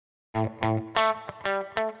Welcome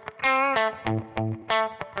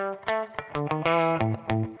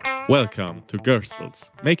to Gerstel's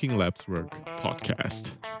Making Labs Work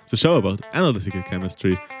podcast, the show about analytical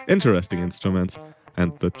chemistry, interesting instruments,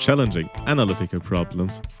 and the challenging analytical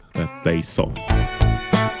problems that they solve.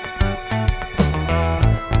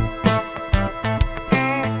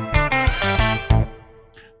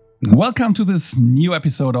 Welcome to this new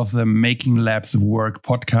episode of the Making Labs Work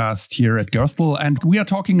podcast here at Gerstel, and we are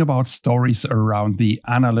talking about stories around the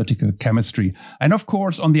analytical chemistry. And of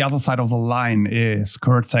course, on the other side of the line is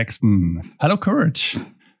Kurt Sexton. Hello, Kurt.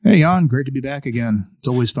 Hey, Jan. Great to be back again. It's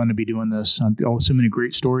always fun to be doing this. So many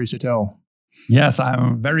great stories to tell. Yes,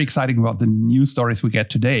 I'm very excited about the new stories we get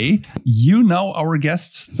today. You know our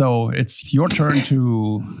guest, so it's your turn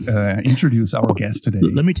to introduce our guest today.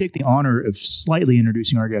 Let me take the honor of slightly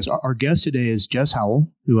introducing our guest. Our guest today is Jess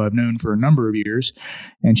Howell, who I've known for a number of years,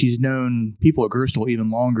 and she's known people at Gerstel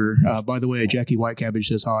even longer. By the way, Jackie Whitecabbage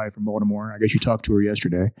says hi from Baltimore. I guess you talked to her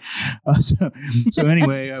yesterday. So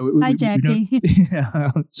anyway. Hi, Jackie.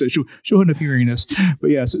 So she'll end up hearing this. But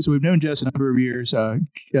yeah, so we've known Jess a number of years.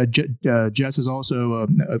 Jess is also a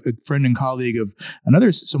friend and colleague of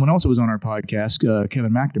someone else who was on our podcast,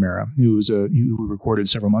 Kevin McNamara, who we recorded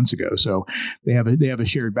several months ago. So they have a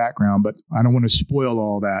shared background, but I don't want to spoil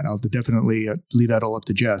all that. I'll definitely leave that all up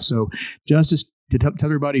to Jess. So Jess, just to tell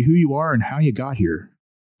everybody who you are and how you got here.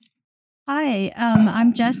 Hi,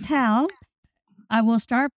 I'm Jess Howell. I will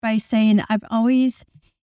start by saying I've always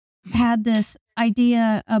had this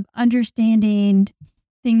idea of understanding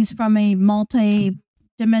things from a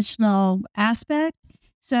multi-dimensional aspect.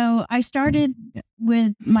 So I started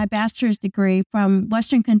with my bachelor's degree from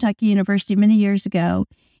Western Kentucky University many years ago,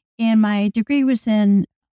 and my degree was in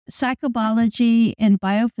psychobiology and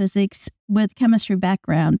biophysics with chemistry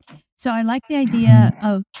background. So I like the idea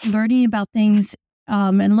of learning about things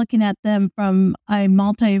and looking at them from a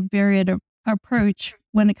multivariate approach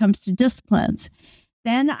when it comes to disciplines.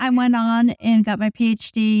 Then I went on and got my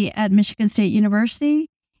PhD at Michigan State University.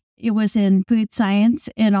 It was in food science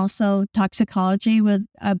and also toxicology with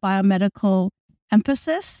a biomedical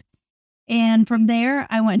emphasis. And from there,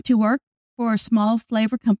 I went to work for a small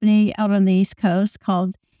flavor company out on the East Coast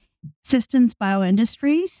called Systems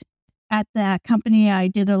Bioindustries. At that company, I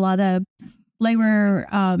did a lot of flavor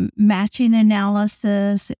matching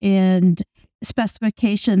analysis and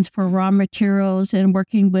specifications for raw materials and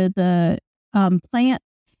working with the plant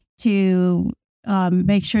to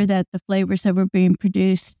make sure that the flavors that were being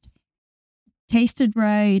produced tasted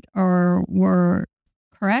right or were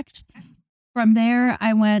correct. From there,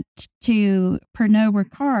 I went to Pernod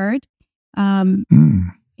Ricard. And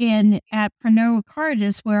at Pernod Ricard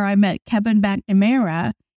is where I met Kevin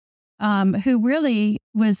McNamara, who really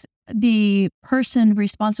was the person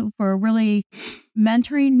responsible for really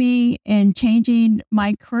mentoring me and changing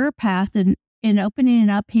my career path and opening it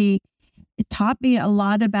up. He taught me a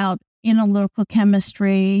lot about analytical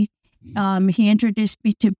chemistry. He introduced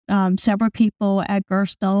me to several people at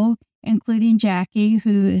Gerstel, including Jackie,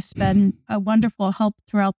 who has been a wonderful help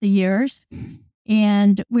throughout the years.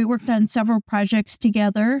 And we worked on several projects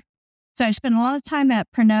together. So I spent a lot of time at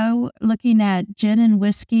Pernod looking at gin and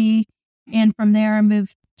whiskey. And from there, I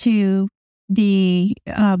moved to the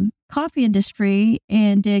coffee industry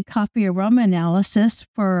and did coffee aroma analysis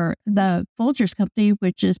for the Folgers company,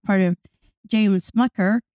 which is part of James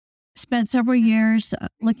Smucker. Spent several years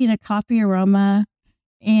looking at coffee aroma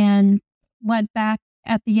and went back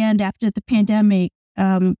at the end after the pandemic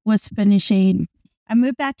was finishing. I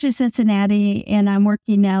moved back to Cincinnati and I'm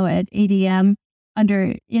working now at ADM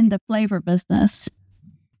in the flavor business.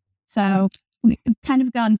 So we kind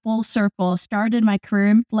of gone full circle. Started my career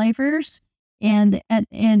in flavors and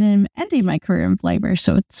am ending my career in flavors.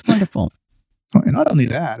 So it's wonderful. And not only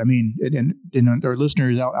that, I mean, and our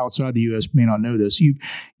listeners outside the U.S. may not know this.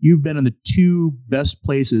 You've been in the two best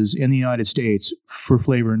places in the United States for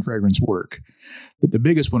flavor and fragrance work. The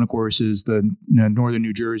biggest one, of course, is the northern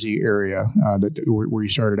New Jersey area where you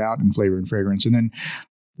started out in flavor and fragrance, and then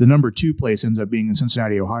the number two place ends up being in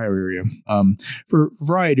Cincinnati, Ohio area, for a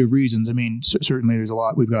variety of reasons. I mean, certainly there's a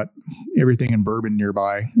lot. We've got everything in bourbon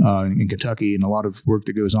nearby in Kentucky and a lot of work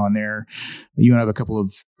that goes on there. You and I have a couple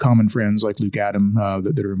of common friends like Luke Adam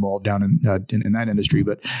that are involved down in that industry.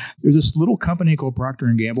 But there's this little company called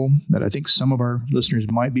Procter & Gamble that I think some of our listeners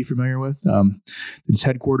might be familiar with. It's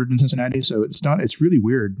headquartered in Cincinnati, so it's really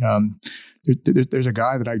weird. There's a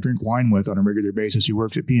guy that I drink wine with on a regular basis who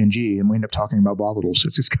works at P&G, and we end up talking about bottles.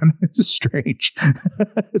 It's just it's strange.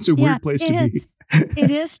 It's a weird place to be. It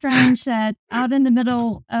is strange that out in the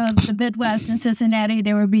middle of the Midwest in Cincinnati,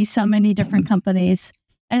 there would be so many different companies.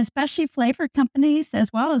 and especially flavor companies as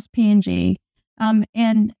well as P&G.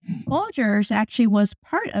 And Folgers actually was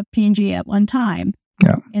part of P&G at one time.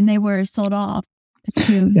 Yeah. And they were sold off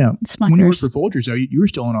to Smuckers. When you worked for Folgers, though, you were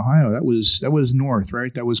still in Ohio. That was north,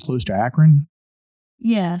 right? That was close to Akron?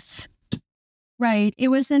 Yes. Right. It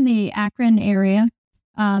was in the Akron area.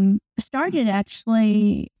 Started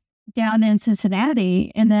actually down in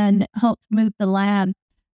Cincinnati and then helped move the lab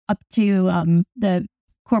up to the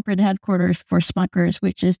corporate headquarters for Smuckers,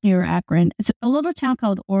 which is near Akron. It's a little town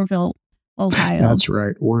called Orville, Ohio. That's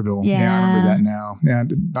right. Orville. Yeah, I remember that now. Yeah,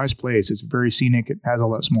 nice place. It's very scenic. It has all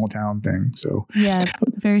that small town thing. So yeah,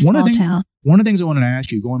 very small town. One of the things I wanted to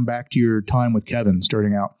ask you, going back to your time with Kevin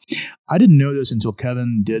starting out, I didn't know this until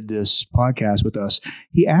Kevin did this podcast with us.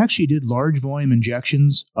 He actually did large volume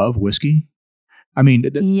injections of whiskey. I mean,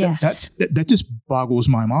 that just boggles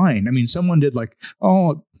my mind. I mean, someone did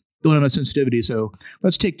don't have a sensitivity, so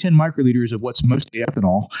let's take 10 microliters of what's mostly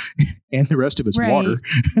ethanol and the rest of it's water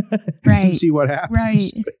and see what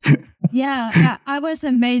happens. Right. Yeah, I was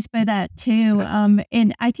amazed by that too.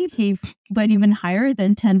 And I think he went even higher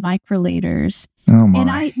than 10 microliters. Oh my.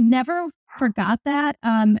 And I never forgot that.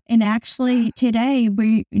 And actually today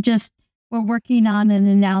we're working on an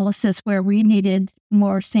analysis where we needed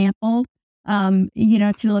more sample,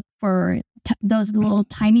 to look for those little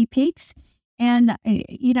tiny peaks. And,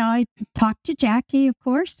 I talked to Jackie, of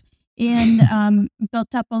course, and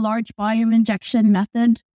built up a large volume injection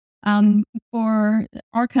method for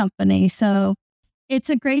our company. So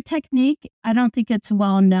it's a great technique. I don't think it's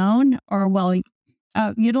well known or well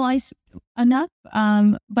utilized enough,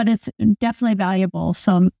 but it's definitely valuable.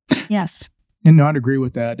 So, yes. And I'd agree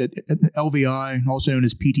with that. LVI, also known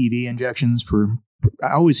as PTV injections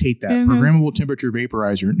I always hate that. Programmable temperature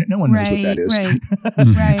vaporizer. No one knows what that is. Right.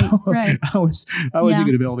 I was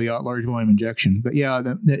thinking of LVI, large volume injection. But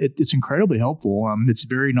yeah, it's incredibly helpful. It's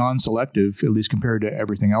very non-selective, at least compared to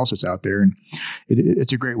everything else that's out there. And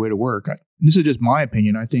it's a great way to work. This is just my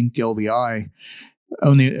opinion. I think LVI,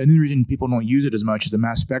 the reason people don't use it as much is the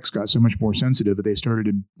mass specs got so much more sensitive that they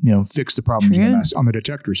started to fix the problems on the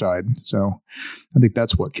detector side. So I think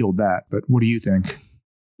that's what killed that. But what do you think?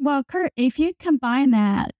 Well, Kurt, if you combine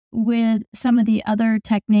that with some of the other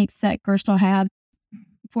techniques that Gerstle have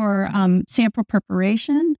for sample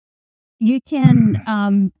preparation, you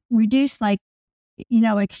can reduce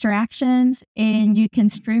extractions, and you can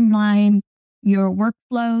streamline your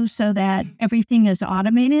workflow so that everything is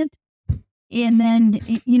automated. And then,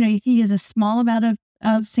 you can use a small amount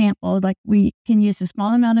of sample, like we can use a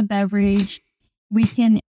small amount of beverage. We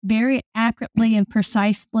can very accurately and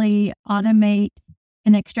precisely automate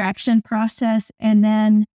an extraction process, and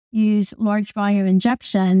then use large volume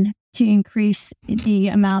injection to increase the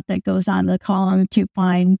amount that goes on the column to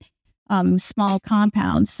find small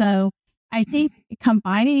compounds. So I think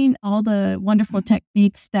combining all the wonderful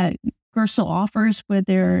techniques that Gerstle offers with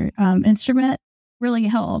their instrument really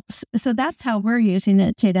helps. So that's how we're using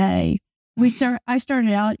it today. I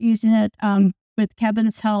started out using it with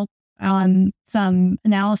Kevin's help on some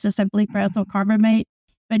analysis, I believe, for ethyl carbamate.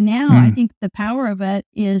 But now I think the power of it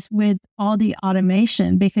is with all the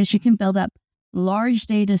automation, because you can build up large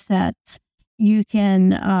data sets. You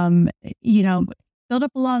can, build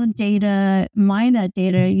up a lot of data, mine that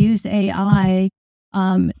data, use AI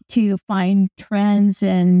to find trends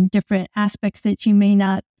and different aspects that you may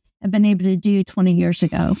not have been able to do 20 years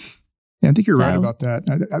ago. Yeah, I think you're right about that.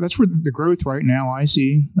 That's where the growth right now I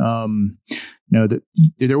see. That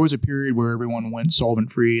there was a period where everyone went solvent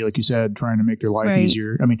free, like you said, trying to make their life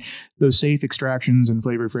easier. I mean, those safe extractions and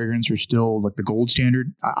flavor fragrance are still like the gold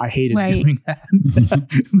standard. I hated doing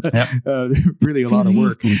that. Really a lot of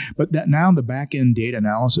work. But now the back end data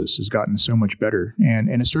analysis has gotten so much better, and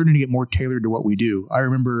it's starting to get more tailored to what we do. I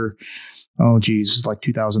remember, it's like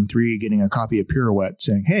 2003, getting a copy of Pirouette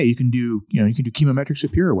saying, hey, you can do chemometrics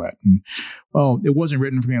with Pirouette. And it wasn't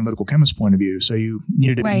written from the analytical chemist point of view. So you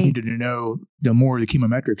needed to know the more the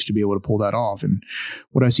chemometrics to be able to pull that off. And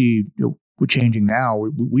what I see we're changing now,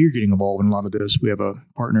 we're getting involved in a lot of this. We have a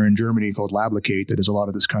partner in Germany called Lablicate that does a lot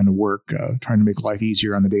of this kind of work, trying to make life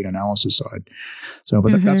easier on the data analysis side. So,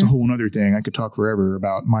 but that's a whole other thing. I could talk forever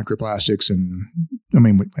about microplastics, and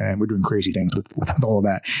we're doing crazy things with all of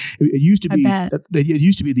that. It used to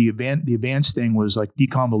be the advanced thing was like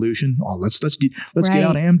deconvolution. Let's get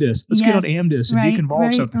out AMDIS. Let's get out AMDIS and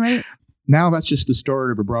deconvolve something. Right. Now that's just the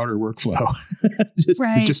start of a broader workflow.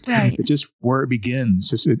 It's just where it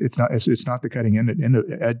begins. It's not the cutting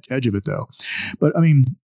edge of it though.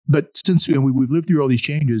 But since we've lived through all these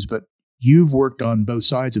changes, but you've worked on both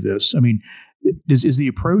sides of this. I mean, is the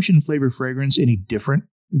approach in flavor fragrance any different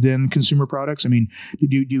than consumer products? I mean,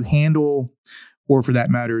 do you handle or for that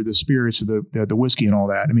matter, the spirits, the whiskey and all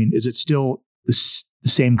that. I mean, is it still the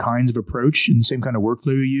same kinds of approach and the same kind of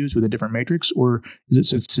workflow you use with a different matrix, or is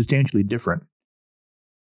it substantially different?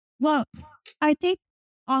 Well, I think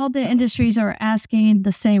all the industries are asking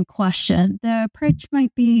the same question. The approach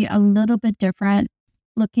might be a little bit different,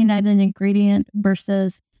 looking at an ingredient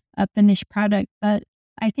versus a finished product, but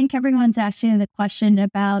I think everyone's asking the question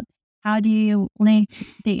about how do you link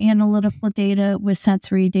the analytical data with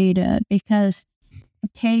sensory data, because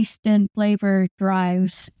taste and flavor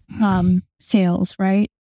drives sales, right?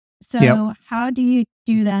 So Yep. how do you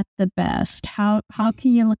do that the best? How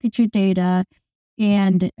can you look at your data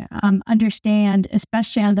and understand,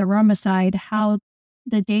 especially on the aroma side, how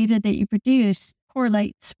the data that you produce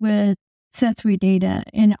correlates with sensory data?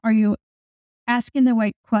 And are you asking the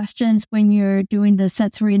right questions when you're doing the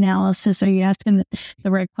sensory analysis? Are you asking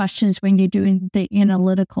the right questions when you're doing the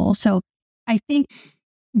analytical? So I think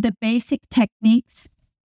the basic techniques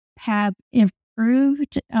have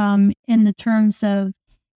improved in the terms of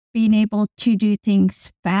being able to do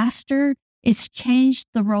things faster. It's changed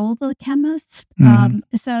the role of the chemist.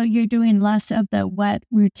 So you're doing less of the wet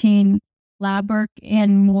routine lab work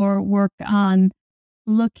and more work on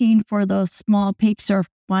looking for those small peaks or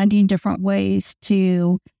finding different ways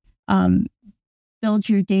to build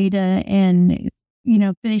your data and,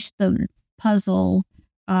 finish the puzzle.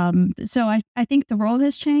 So I think the role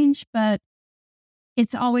has changed, but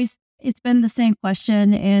it's been the same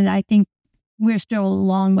question. And I think we're still a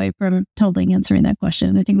long way from totally answering that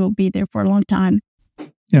question. I think we'll be there for a long time.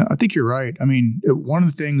 Yeah, I think you're right. I mean, one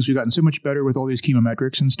of the things we've gotten so much better with all these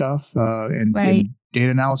chemometrics and stuff and data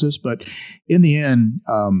analysis, but in the end,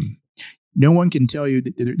 no one can tell you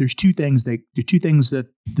that there's two things that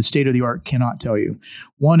the state of the art cannot tell you.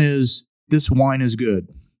 One is this wine is good,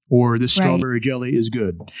 or this strawberry jelly is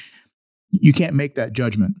good. You can't make that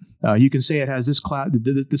judgment. You can say it has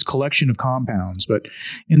this collection of compounds, but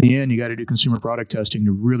in the end, you got to do consumer product testing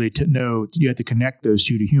to really know. You have to connect those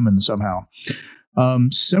two to humans somehow.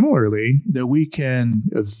 Similarly, that we can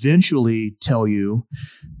eventually tell you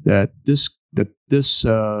that let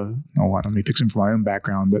me pick some from my own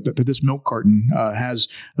background, that this milk carton has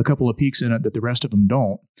a couple of peaks in it that the rest of them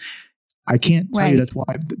don't. I can't tell you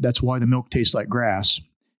that's why the milk tastes like grass,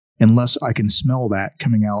 unless I can smell that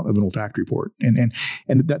coming out of an olfactory port. And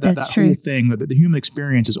that whole thing, that the human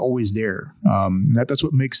experience is always there. That's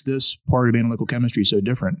what makes this part of analytical chemistry so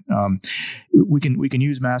different. We can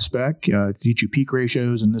use mass spec to teach you peak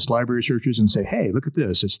ratios and this library searches and say, hey, look at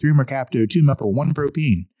this. It's 3-mercapto, 2-methyl,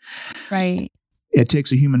 1-propene. Right. It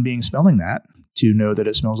takes a human being smelling that to know that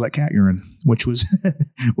it smells like cat urine, which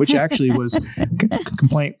actually was a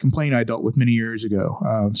complaint I dealt with many years ago.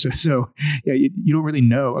 You don't really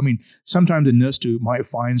know. I mean, sometimes a NIST might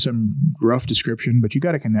find some rough description, but you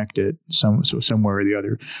got to connect it somewhere or the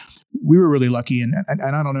other. We were really lucky, and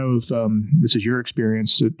I don't know if this is your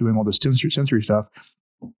experience doing all this sensory stuff.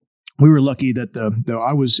 We were lucky that though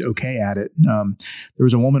I was okay at it. There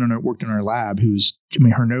was a woman who worked in our lab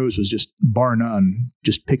her nose was just bar none,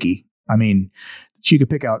 just picky. I mean, she could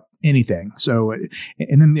pick out anything. So,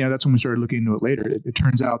 and then that's when we started looking into it later. It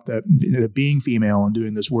turns out that being female and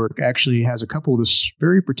doing this work actually has a couple of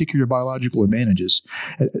very particular biological advantages.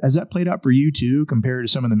 Has that played out for you too, compared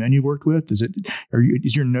to some of the men you've worked with?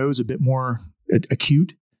 Is your nose a bit more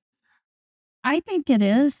acute? I think it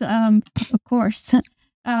is. Of course,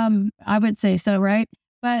 I would say so, right?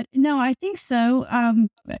 But no, I think so.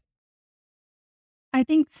 I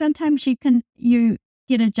think sometimes you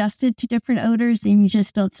get adjusted to different odors and you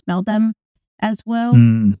just don't smell them as well.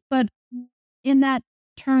 But in that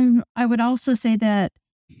term, I would also say that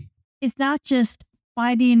it's not just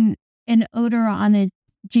finding an odor on a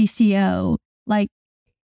GCO. Like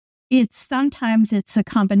sometimes it's a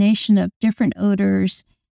combination of different odors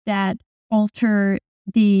that alter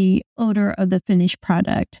the odor of the finished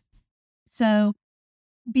product. So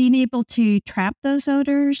being able to trap those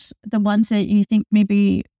odors, the ones that you think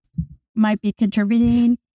maybe might be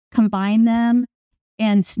contributing, combine them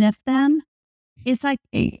and sniff them. It's like,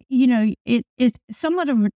 it's somewhat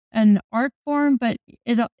of an art form, but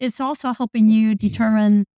it's also helping you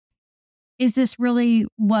determine, is this really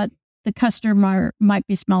what the customer might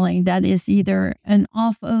be smelling? That is either an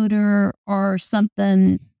off odor or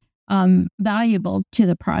something valuable to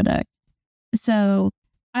the product. So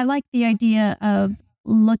I like the idea of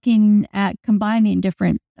looking at combining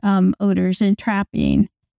different odors and trapping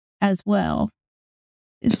as well.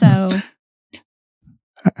 So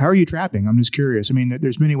how are you trapping? I'm just curious. I mean,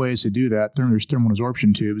 there's many ways to do that. There's thermal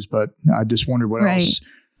absorption tubes, but I just wondered what else.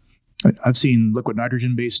 I've seen liquid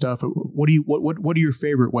nitrogen based stuff. What are your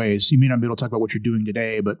favorite ways? You may not be able to talk about what you're doing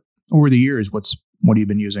today, but over the years, what have you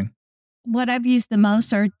been using? What I've used the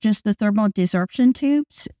most are just the thermal desorption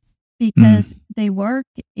tubes because they work.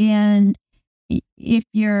 And if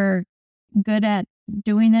you're good at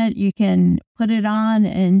doing it, you can put it on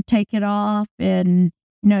and take it off and,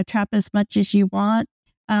 trap as much as you want.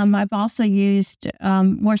 I've also used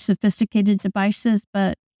more sophisticated devices,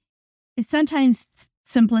 but sometimes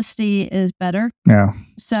simplicity is better. Yeah.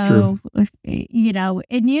 So,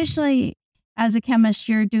 and usually as a chemist,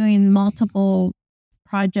 you're doing multiple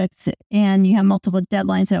projects and you have multiple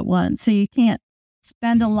deadlines at once. So you can't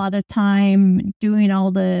spend a lot of time doing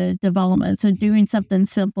all the development. So doing something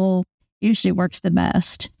simple usually works the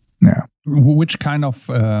best. Yeah. Which kind of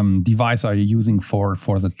device are you using for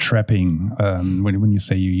the trapping? When you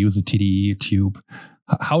say you use a TDE tube,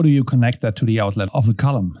 how do you connect that to the outlet of the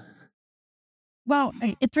column? Well,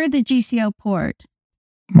 through the GCO port.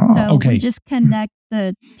 Oh, so okay. we just connect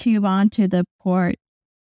the tube onto the port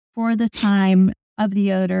for the time of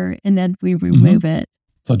the odor, and then we remove it.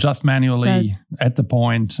 So just manually at the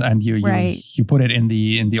point, and you put it in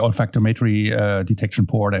the olfactometry detection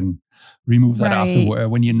port and remove that after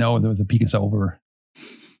when the peak is over.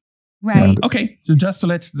 Right. Okay. So just to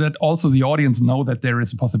let that also the audience know that there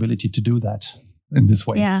is a possibility to do that in this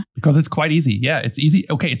way. Yeah. Because it's quite easy. Yeah, it's easy.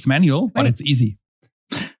 Okay, it's manual, but it's easy.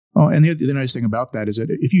 Oh, and the nice thing about that is that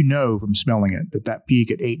if you know from smelling it that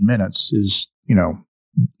peak at 8 minutes is,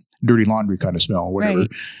 dirty laundry kind of smell, whatever.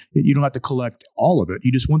 You don't have to collect all of it.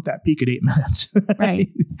 You just want that peak at 8 minutes. Right.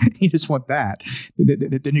 You just want that.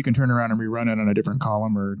 Then you can turn around and rerun it on a different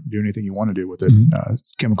column or do anything you want to do with it.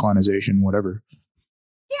 Chemical ionization, whatever.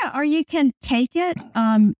 Yeah. Or you can take it,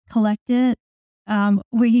 collect it.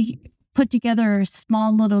 We put together a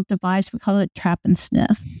small little device. We call it Trap and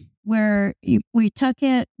Sniff, where we took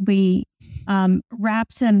it, we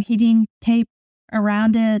wrapped some heating tape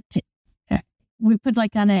around it. We put on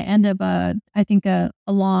an end of a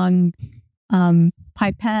long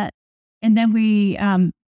pipette, and then we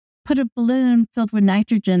put a balloon filled with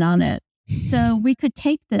nitrogen on it. So we could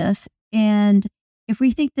take this, and if we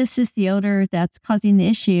think this is the odor that's causing the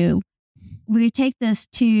issue, we take this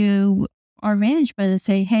to our management and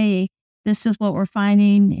say, hey, this is what we're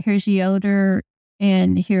finding. Here's the odor,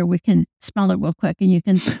 and here we can smell it real quick, and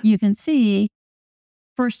you can see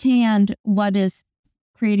firsthand what is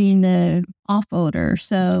creating the off odor.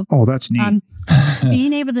 So, that's neat.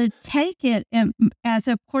 Being able to take it as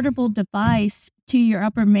a portable device to your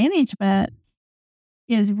upper management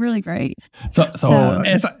is really great. So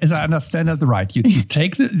as I understand it right, you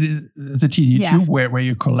take the TDE tube where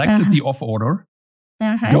you collected the off odor,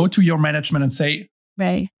 go to your management and say,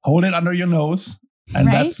 hold it under your nose, and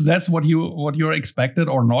that's what you're expected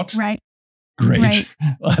or not. Right. Great. Right.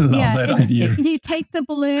 I love that idea. You take the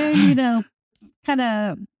balloon, kind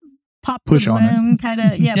of pop push the balloon, kind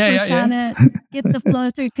of push on it, get the flow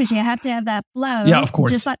through, because you have to have that flow. Yeah, of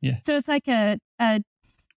course. So it's like a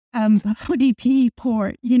ODP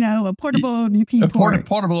port, a portable ODP port.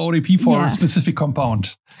 Portable ODP for a specific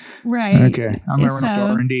compound. Right. Okay. I'm going to run up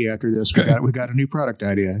to R&D after this. We got a new product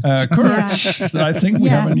idea. Kurt, I think we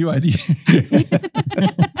have a new idea.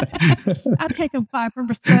 I'll take a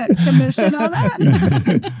 5% commission on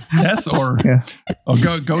that. Yes, or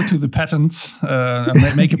go to the patents,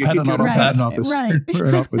 make a patent out of that. Patent office.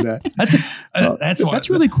 Right off with that. That's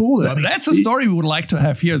really cool. Though. That's a story we would like to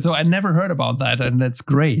have here. So I never heard about that, and that's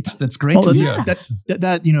great. That's great to hear.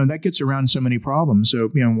 That gets around so many problems. So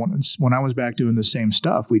when I was back doing the same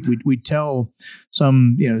stuff, we'd tell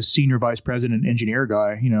some senior vice president engineer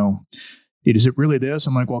guy, is it really this?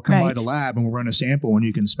 I'm like, well, come by the lab and we'll run a sample and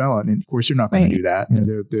you can smell it. And of course, they're not going to do that.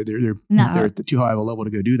 They're at too high of a level to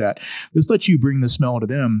go do that. This lets you bring the smell to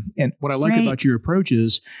them. And what I like about your approach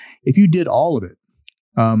is, if you did all of it,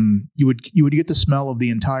 you would get the smell of the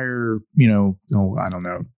entire, I don't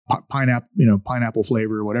know, pineapple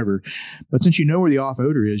flavor or whatever. But since you know where the off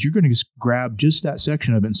odor is, you're going to just grab just that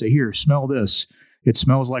section of it and say, here, smell this. It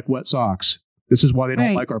smells like wet socks. This is why they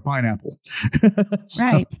don't like our pineapple.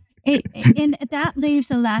 Right. And that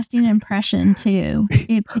leaves a lasting impression too.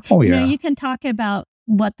 You can talk about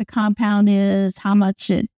what the compound is, how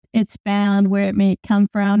much it's bound, where it may come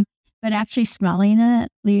from, but actually smelling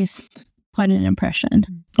it leaves quite an impression.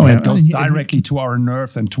 It goes directly to our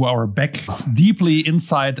nerves and to our back, deeply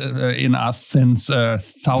inside in us since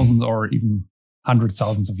thousands or even hundreds,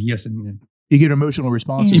 thousands of years. You get emotional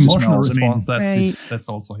responses. Emotional response. That's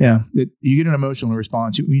also. Yeah. You get an emotional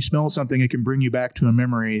response. When you smell something, it can bring you back to a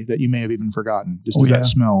memory that you may have even forgotten. Just that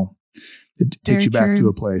smell. It takes you back to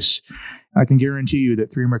a place. I can guarantee you that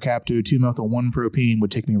 3-mercapto 2-methyl-1-propene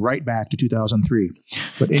would take me right back to 2003.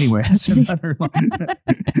 But anyway, that's another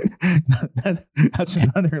that's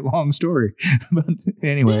another long story. But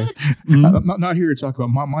anyway, I'm not here to talk about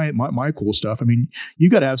my cool stuff. I mean, you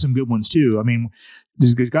got to have some good ones too. I mean,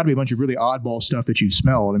 there's got to be a bunch of really oddball stuff that you've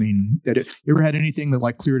smelled. I mean, you ever had anything that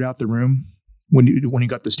like cleared out the room when you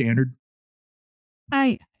got the standard?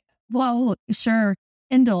 Well, sure,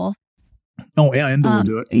 Indole. Oh yeah, Indole will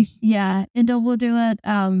do it. Yeah, Indole will do it.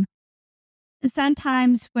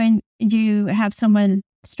 Sometimes when you have someone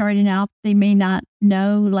starting out, they may not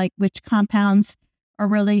know like which compounds are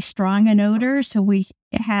really strong in odor. So we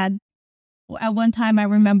had at one time, I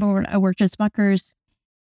remember when I worked at Smucker's,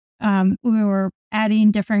 we were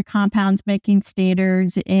adding different compounds, making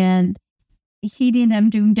standards and heating them,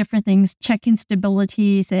 doing different things, checking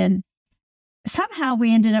stabilities, and somehow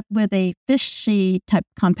we ended up with a fishy type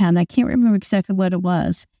compound. I can't remember exactly what it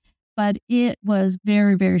was, but it was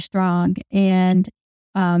very, very strong. And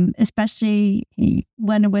especially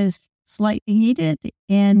when it was slightly heated,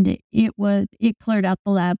 and it cleared out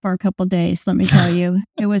the lab for a couple of days. Let me tell you,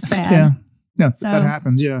 it was bad. Yeah, no, so, that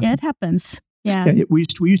happens. Yeah, it happens. Yeah. We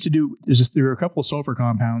used to do. There were a couple of sulfur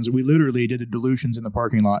compounds. We literally did the dilutions in the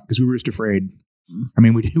parking lot because we were just afraid. I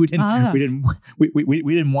mean, we didn't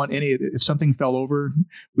want any. If something fell over,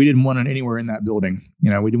 we didn't want it anywhere in that building. You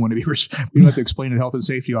know, we didn't want to be. We didn't have to explain to the health and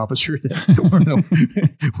safety officer that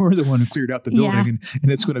we're the one who cleared out the building,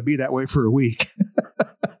 and it's going to be that way for a week.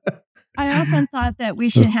 I often thought that we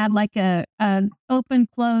should have like an open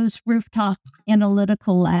closed rooftop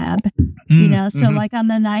analytical lab. You know, so like on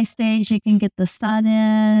the nice days you can get the sun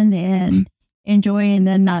in and enjoy, and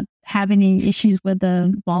then not have any issues with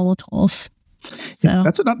the volatiles. So yeah,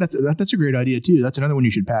 that's a great idea too. That's another one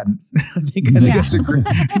you should patent. I think that's a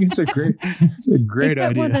great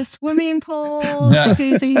idea. With a swimming pool,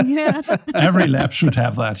 jacuzzi. Yeah. Every lab should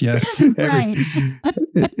have that. Yes, right.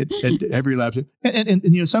 Every lab, and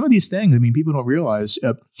you know, some of these things. I mean, people don't realize.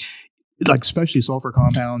 Like especially sulfur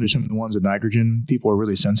compounds or some of the ones with nitrogen, people are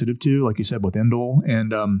really sensitive to, like you said with indole.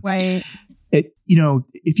 And right. You know,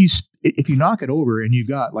 if you knock it over and you've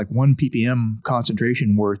got like 1 ppm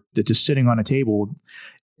concentration worth that's just sitting on a table,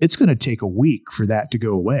 it's going to take a week for that to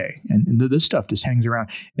go away. And this stuff just hangs around.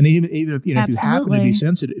 And even if you know, if you happen to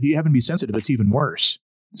be sensitive, it's even worse.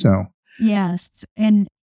 So yes, and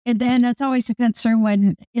then it's always a concern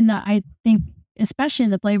when I think, especially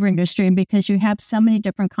in the flavor industry, because you have so many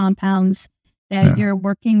different compounds that you're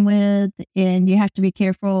working with, and you have to be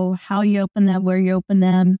careful how you open them, where you open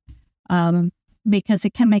them, because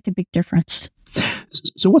it can make a big difference.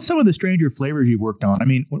 So what's some of the stranger flavors you've worked on? I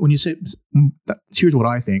mean, when you say, here's what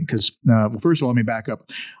I think, because first of all, let me back up.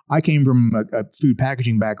 I came from a food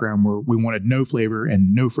packaging background where we wanted no flavor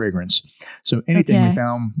and no fragrance. So anything we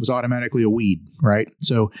found was automatically a weed, right?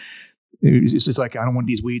 So it's just like, I don't want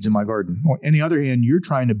these weeds in my garden. On the other hand, you're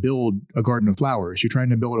trying to build a garden of flowers. You're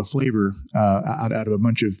trying to build a flavor out of a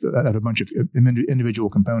bunch of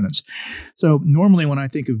individual components. So normally when I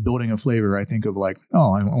think of building a flavor, I think of like,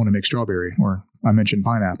 oh, I want to make strawberry, or I mentioned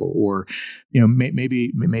pineapple, or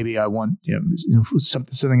maybe I want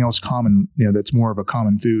something else common, that's more of a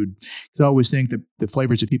common food. Because I always think that the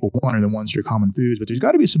flavors that people want are the ones that are common foods, but there's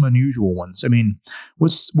got to be some unusual ones. I mean,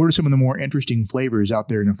 what are some of the more interesting flavors out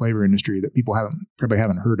there in the flavor industry that people probably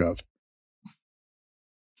haven't heard of?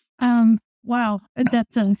 Wow,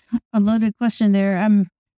 that's a loaded question there.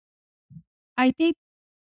 I think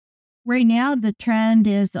right now the trend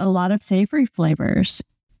is a lot of savory flavors.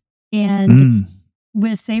 And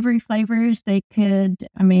with savory flavors, they could,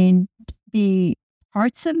 be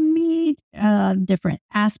parts of meat, different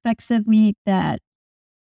aspects of meat that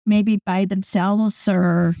maybe by themselves,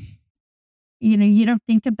 or, you don't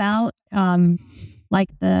think about, like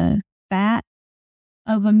the fat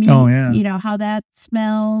of a meat, how that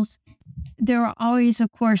smells. There are always,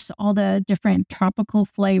 of course, all the different tropical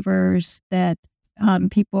flavors that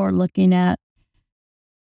people are looking at.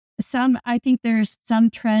 I think there's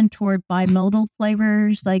some trend toward bimodal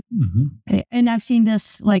flavors, like, and I've seen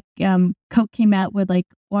this, like, Coke came out with like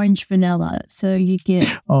orange vanilla. So you get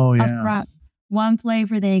one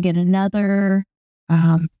flavor, then you get another.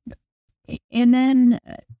 And then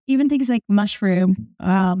even things like mushroom,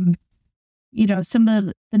 some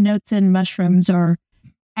of the notes in mushrooms are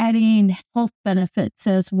adding health benefits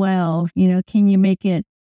as well. Can you make it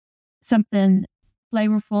something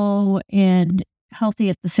flavorful and healthy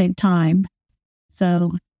at the same time?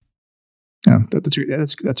 So yeah,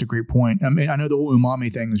 that's a great point. I mean, I know the whole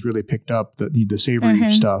umami thing has really picked up the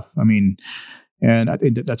savory stuff. I mean, and I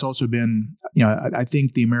think that's also been, I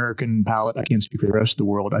think the American palate, I can't speak for the rest of the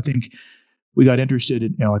world, I think we got interested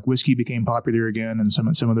in, like whiskey became popular again, and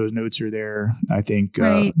some of those notes are there. I think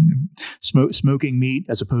Right. Smoking meat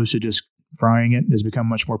as opposed to just frying it has become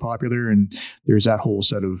much more popular, and there's that whole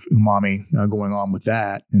set of umami going on with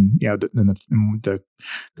that, and the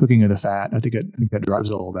cooking of the fat. I think that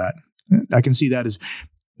drives all of that. I can see that as.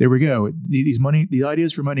 There we go. The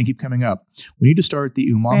ideas for money keep coming up. We need to start the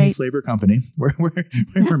umami flavor company. We're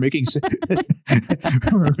making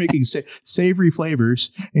we're making savory flavors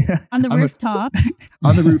On the rooftop.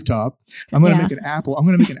 On the rooftop. I'm going to make an apple. I'm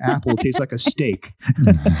going to make an apple taste like a steak.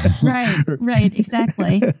 Right,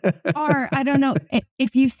 exactly. Or I don't know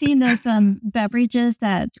if you've seen those beverages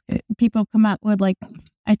that people come up with. Like,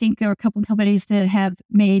 I think there are a couple companies that have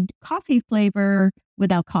made coffee flavor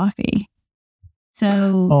without coffee.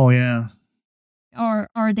 So, oh yeah,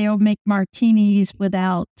 or they'll make martinis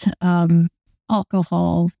without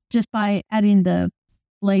alcohol just by adding the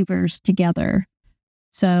flavors together.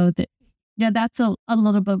 So that's a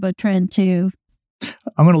little bit of a trend too.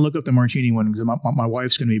 I'm going to look up the martini one because my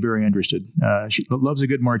wife's going to be very interested. She loves a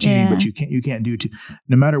good martini, but you can't do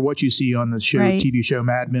no matter what you see on the show, TV show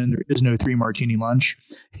Mad Men. There is no 3 martini lunch.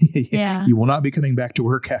 You will not be coming back to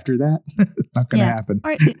work after that. Not going to happen.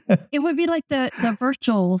 Or it would be like the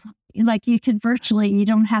virtual, like you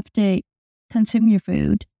don't have to consume your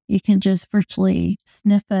food. You can just virtually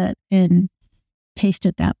sniff it and taste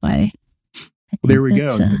it that way. Well, there we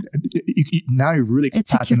go. Now you've really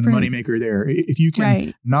tapped into the moneymaker there. If you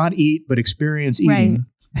can not eat but experience eating.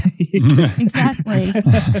 Exactly.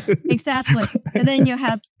 And then you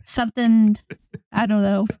have something, I don't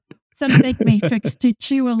know, some big matrix to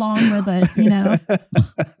chew along with it,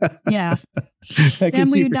 Yeah. Then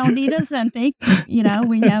we don't need a Ozempic,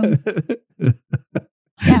 we have...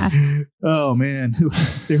 Yeah. Oh man,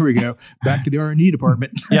 there we go. Back to the R&D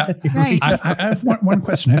department. Yeah. Right. I have one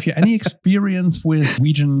question. Have you any experience with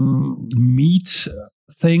vegan meat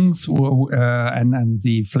things and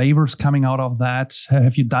the flavors coming out of that?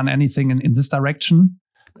 Have you done anything in this direction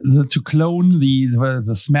to clone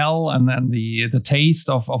the smell and then the taste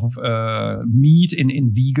of meat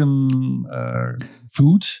in vegan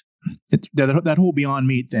food? That whole Beyond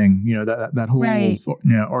Meat thing, that whole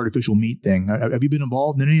artificial meat thing. Have you been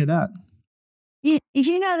involved in any of that? You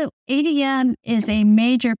know that ADM is a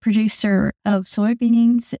major producer of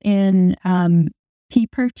soybeans and pea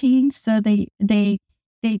proteins. So they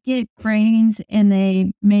get grains and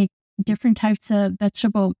they make different types of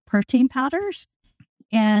vegetable protein powders.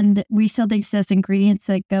 And we sell these as ingredients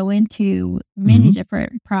that go into many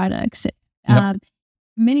different products. Yep.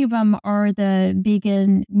 Many of them are the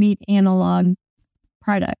vegan meat analog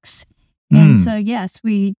products. And so, yes,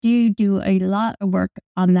 we do a lot of work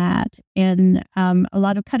on that and a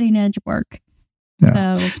lot of cutting edge work.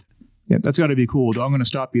 Yeah. So, yeah, that's got to be cool. I'm going to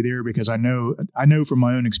stop you there because I know from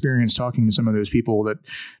my own experience talking to some of those people that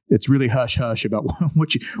it's really hush hush about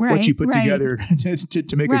what you put together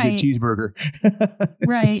to make a good cheeseburger.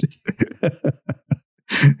 Right.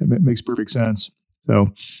 It makes perfect sense.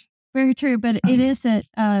 So. Very true, but it is a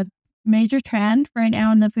major trend right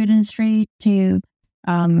now in the food industry to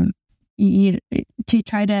try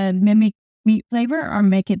to mimic meat flavor or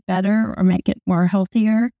make it better or make it more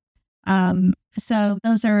healthier. So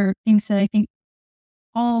those are things that I think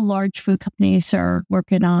all large food companies are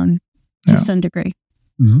working on to some degree.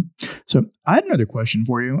 Mm-hmm. So I had another question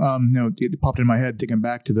for you. It popped in my head thinking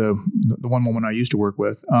back to the one woman I used to work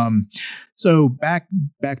with. So back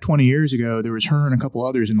 20 years ago, there was her and a couple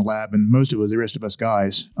others in the lab, and most of it was the rest of us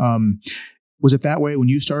guys. Was it that way when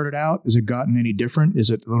you started out? Has it gotten any different?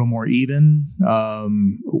 Is it a little more even?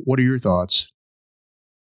 What are your thoughts?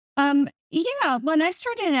 Yeah, when I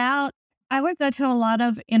started out, I would go to a lot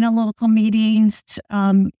of analytical meetings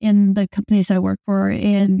in the companies I work for,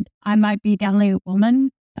 and I might be the only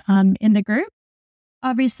woman in the group.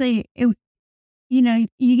 Obviously, you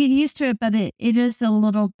get used to it, but it is a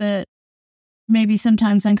little bit maybe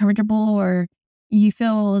sometimes uncomfortable, or you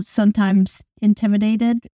feel sometimes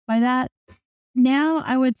intimidated by that. Now,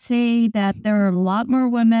 I would say that there are a lot more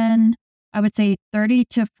women. I would say 30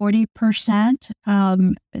 to 40%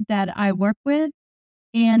 that I work with.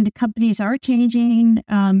 And companies are changing.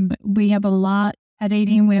 We have a lot at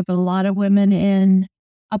ADM. We have a lot of women in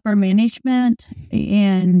upper management,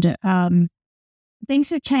 and things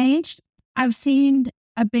have changed. I've seen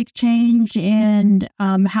a big change in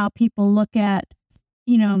how people look at,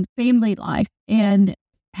 family life and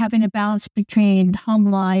having a balance between home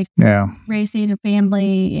life, raising a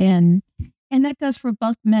family, and that goes for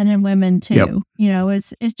both men and women too. Yep.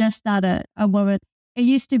 It's just not a woman. It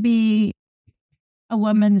used to be a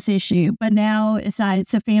woman's issue, but now it's not.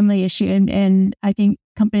 It's a family issue, and I think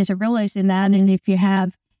companies are realizing that. And if you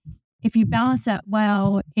have if you balance that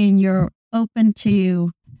well and you're open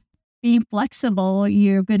to being flexible,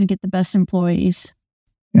 you're going to get the best employees.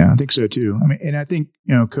 Yeah, I think so too. I mean, and I think,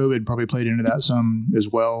 COVID probably played into that some as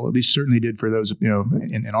well. At least certainly did for those,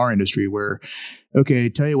 in our industry where, okay,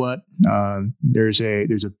 tell you what, there's a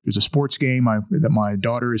sports game that my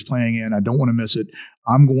daughter is playing in. I don't want to miss it.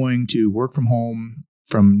 I'm going to work from home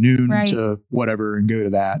from noon to whatever and go to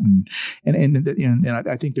that. And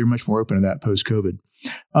I think they're much more open to that post-COVID.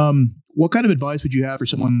 What kind of advice would you have for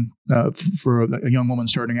someone, for a young woman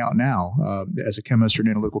starting out now as a chemist or an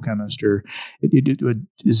analytical chemist? Or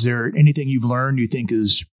is there anything you've learned you think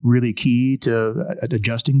is really key to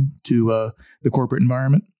adjusting to the corporate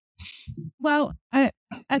environment? Well, a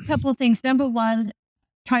couple of things. Number one,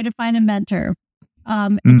 try to find a mentor.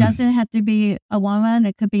 It doesn't have to be a woman.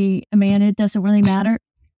 It could be a man. It doesn't really matter.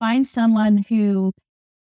 Find someone who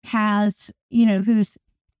has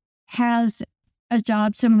a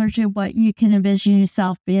job similar to what you can envision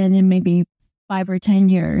yourself in maybe 5 or 10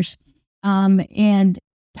 years, and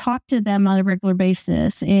talk to them on a regular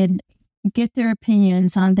basis and get their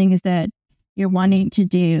opinions on things that you're wanting to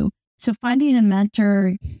do. So finding a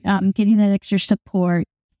mentor, getting that extra support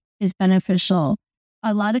is beneficial.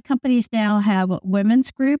 A lot of companies now have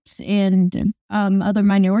women's groups and other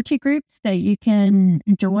minority groups that you can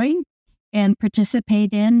join and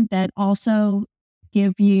participate in that also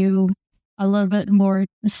give you a little bit more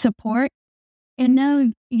support. And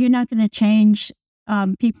no, you're not going to change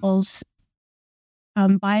people's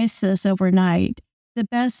biases overnight. The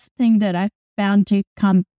best thing that I found to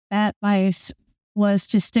combat bias was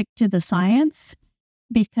to stick to the science,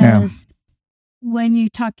 because when you're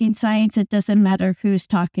talking science, it doesn't matter who's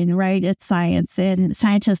talking, right? It's science, and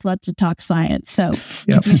scientists love to talk science. So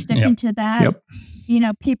if you're sticking to that,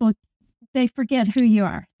 people, they forget who you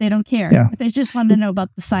are. They don't care. Yeah. They just want to know about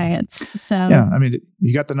the science. So I mean,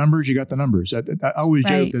 you got the numbers, you got the numbers. I always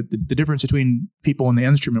joke that the difference between people in the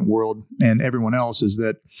instrument world and everyone else is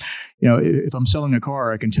that, if I'm selling a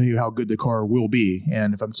car, I can tell you how good the car will be.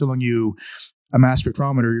 And if I'm selling you a mass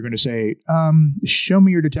spectrometer, you're going to say, show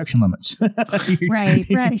me your detection limits. Right.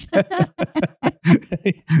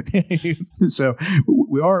 So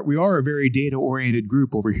we are a very data-oriented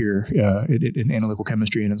group over here in analytical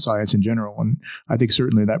chemistry and in science in general. And I think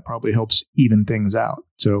certainly that probably helps even things out.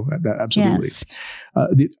 So that absolutely. Yes.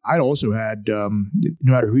 I'd also had, no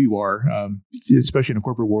matter who you are, especially in the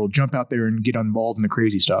corporate world, jump out there and get involved in the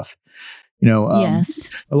crazy stuff. Yes.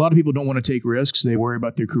 A lot of people don't want to take risks. They worry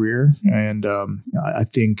about their career. And I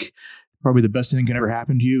think probably the best thing that can ever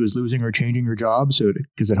happen to you is losing or changing your job. So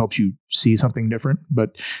because it helps you see something different.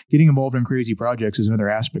 But getting involved in crazy projects is another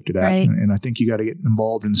aspect of that. Right. And I think you got to get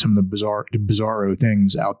involved in some of the bizarro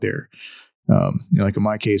things out there. Like in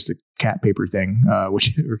my case, the cat paper thing,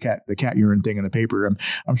 the cat urine thing in the paper.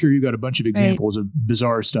 I'm sure you got a bunch of examples of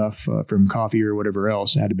bizarre stuff from coffee or whatever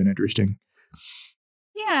else that had been interesting.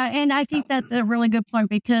 Yeah, and I think that's a really good point,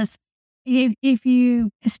 because if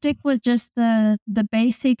you stick with just the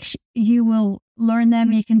basics, you will learn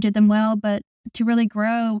them, you can do them well, but to really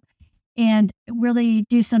grow and really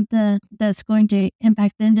do something that's going to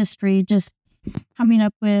impact the industry, just coming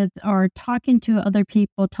up with or talking to other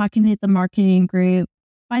people, talking to the marketing group,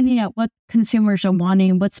 finding out what consumers are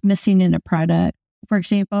wanting, what's missing in a product. For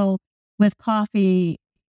example, with coffee,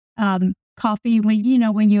 when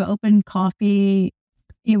you open coffee,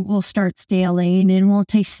 it will start staling and won't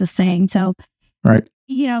taste the same. So, right.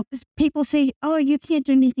 People say, oh, you can't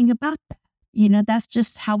do anything about that. That's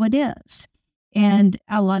just how it is. And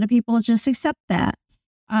a lot of people just accept that.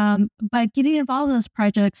 But getting involved in those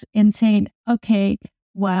projects and saying, okay,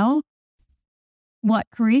 well, what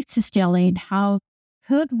creates the staling? How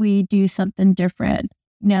could we do something different?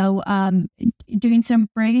 Doing some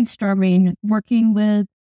brainstorming, working with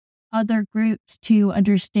other groups to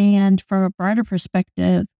understand from a broader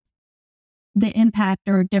perspective the impact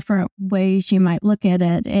or different ways you might look at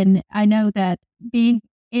it. And I know that being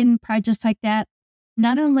in projects like that,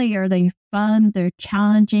 not only are they fun, they're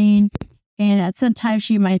challenging. And sometimes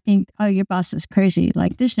you might think, oh, your boss is crazy.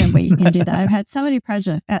 Like, there's no way you can do that. I've had so many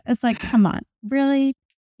projects. It's like, come on, really?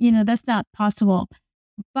 That's not possible.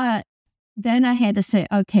 But then I had to say,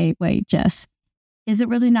 okay, wait, Jess, is it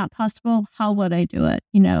really not possible? How would I do it?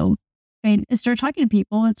 And start talking to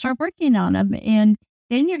people and start working on them. And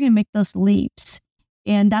then you're going to make those leaps.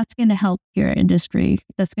 And that's going to help your industry.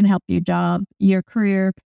 That's going to help your job, your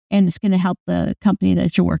career, and it's going to help the company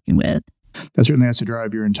that you're working with. That certainly has to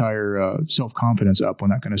drive your entire self-confidence up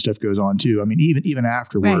when that kind of stuff goes on too. I mean, even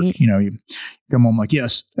after work, Right. you come home like,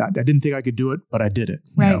 yes, I didn't think I could do it, but I did it.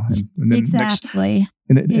 Right. And then Exactly.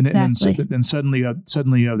 then suddenly you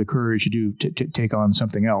have the courage to take on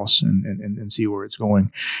something else and see where it's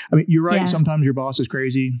going. I mean, you're right. Yeah. Sometimes your boss is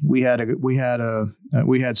crazy. We had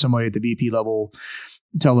somebody at the VP level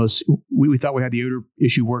tell us we thought we had the odor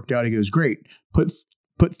issue worked out. He goes, great.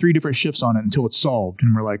 Put 3 different shifts on it until it's solved.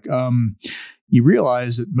 And we're like, you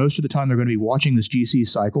realize that most of the time they're going to be watching this GC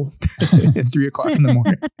cycle at 3:00 in the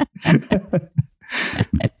morning.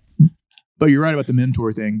 But you're right about the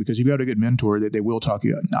mentor thing, because you've got a good mentor that they will talk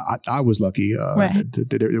you. I was lucky.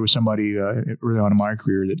 There was somebody early on in my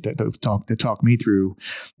career that talked me through,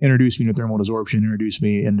 introduced me to thermal desorption, introduced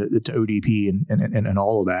me into ODP and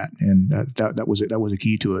all of that. And that was a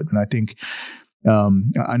key to it. And I think,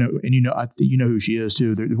 I know, and you know who she is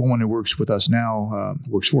too. The woman who works for us now,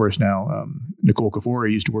 Nicole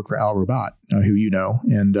Kafori, used to work for Al Rabat, who you know,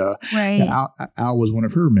 and Al was one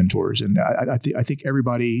of her mentors. And I think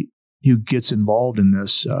everybody who gets involved in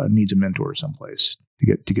this needs a mentor someplace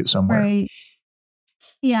to get somewhere. Right.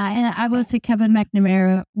 Yeah, and I will say Kevin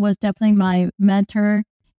McNamara was definitely my mentor,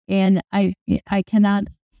 and I cannot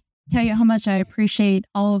tell you how much I appreciate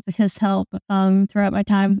all of his help throughout my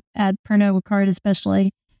time at Pernod Ricard,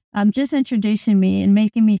 especially just introducing me and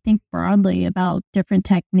making me think broadly about different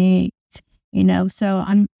techniques. So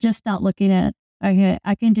I'm just not looking at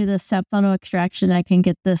I can do this step funnel extraction, I can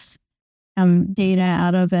get this data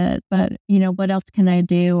out of it, but what else can I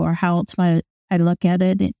do, or how else might I look at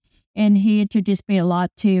it? And he introduced me a lot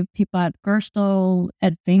to people at Gerstel,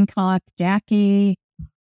 at Vincock, Jackie.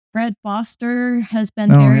 Fred Foster has been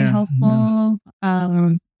very helpful.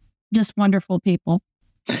 Yeah. Just wonderful people.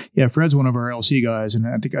 Yeah, Fred's one of our LC guys, and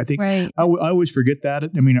I think right. I always forget that.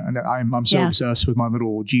 I mean, I'm so obsessed with my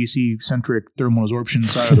little GC centric thermal absorption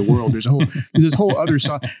side of the world. There's this whole other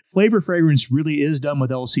side. Flavor fragrance really is done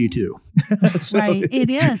with LC too. Right,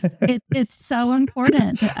 it is. It's so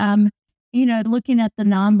important. Looking at the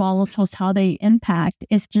non-volatiles, how they impact.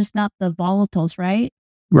 It's just not the volatiles, right?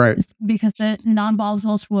 Right. Because the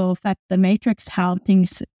non-volatiles will affect the matrix, how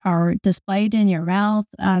things are displayed in your mouth.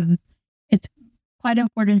 It's quite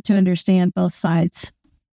important to understand both sides.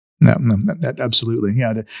 No, that absolutely.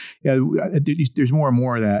 Yeah. There's more and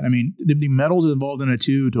more of that. I mean, the metals involved in it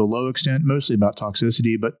too, to a low extent, mostly about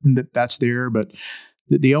toxicity, but that's there. But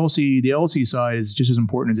the LC side is just as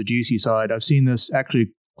important as the GC side. I've seen this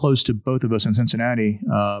actually close to both of us in Cincinnati,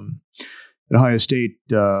 at Ohio State.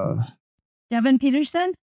 Devin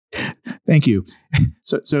Peterson? Thank you.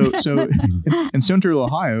 So in Central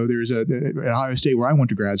Ohio, there's at Ohio State, where I went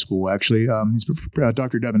to grad school, actually. He's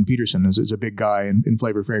Dr. Devin Peterson is a big guy in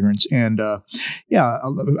flavor fragrance. And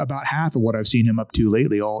about half of what I've seen him up to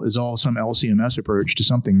lately is all some LCMS approach to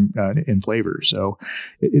something in flavor. So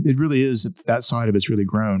it really is, that side of it's really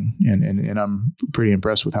grown. And I'm pretty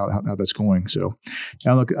impressed with how that's going. So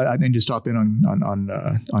now I need to stop in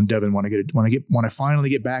on Devin when I finally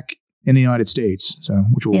get back in the United States, so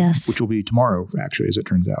which will be tomorrow, actually, as it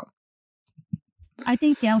turns out. I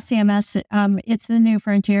think the LCMS, it's the new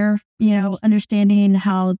frontier. Understanding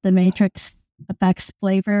how the matrix affects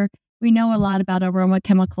flavor. We know a lot about aroma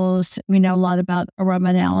chemicals. We know a lot about aroma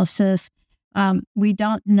analysis. We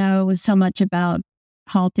don't know so much about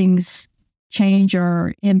how things change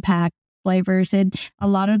or impact flavors. And a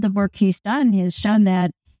lot of the work he's done has shown that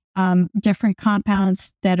different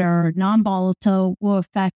compounds that are non-volatile will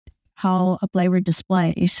affect how a flavor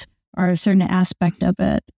displays or a certain aspect of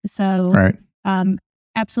it. So, right.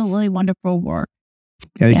 Absolutely wonderful work.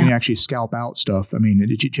 Yeah, you can actually scalp out stuff. I mean,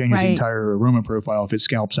 it changes the entire aroma profile if it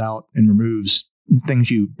scalps out and removes things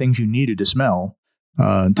you needed to smell.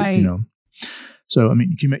 So, I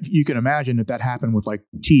mean, you can imagine if that happened with like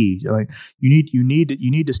tea. Like you need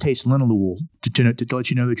to taste linalool to let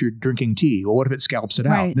you know that you're drinking tea. Well, what if it scalps it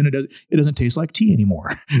out? Then it doesn't taste like tea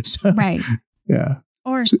anymore. So, yeah.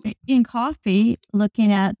 Or in coffee,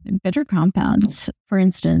 looking at bitter compounds, for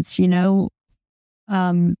instance, a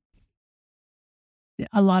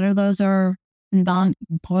lot of those are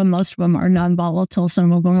most of them are non-volatile.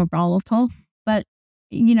 Some of them are volatile. But,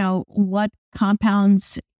 what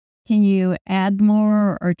compounds can you add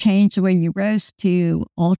more or change the way you roast to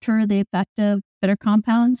alter the effect of bitter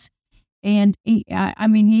compounds? And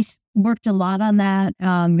he's worked a lot on that.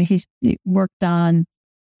 He's worked on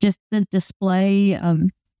just the display of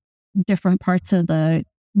different parts of the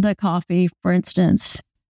coffee, for instance.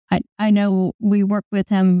 I know we work with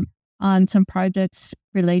him on some projects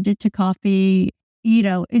related to coffee,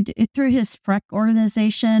 through his FREC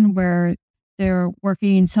organization, where they're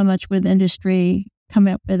working so much with industry,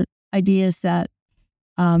 coming up with ideas that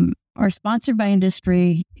are sponsored by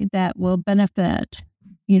industry that will benefit,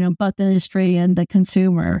 both the industry and the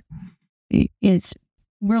consumer, it's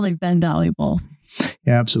really been valuable.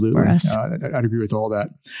 Yeah, absolutely. For us. I'd agree with all that.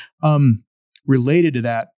 Related to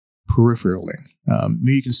that peripherally,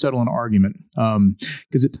 maybe you can settle an argument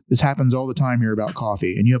because this happens all the time here about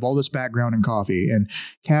coffee, and you have all this background in coffee, and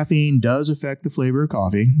caffeine does affect the flavor of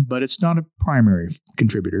coffee, but it's not a primary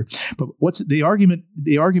contributor. But what's the argument?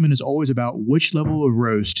 The argument is always about which level of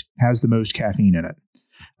roast has the most caffeine in it.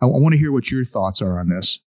 I want to hear what your thoughts are on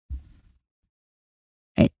this.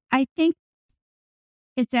 I think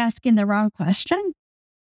it's asking the wrong question.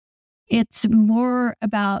 It's more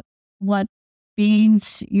about what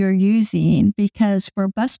beans you're using, because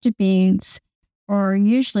Robusta beans are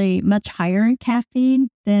usually much higher in caffeine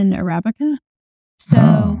than Arabica.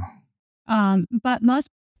 So, but most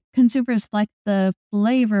consumers like the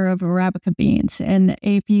flavor of Arabica beans. And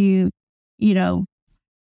if you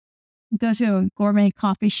go to a gourmet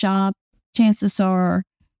coffee shop, chances are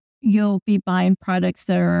you'll be buying products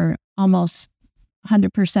that are almost 100%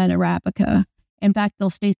 Arabica. In fact, they'll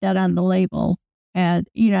state that on the label as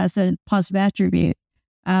a positive attribute.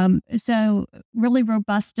 So really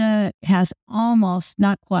Robusta has almost,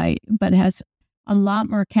 not quite, but has a lot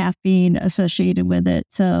more caffeine associated with it.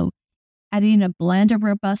 So adding a blend of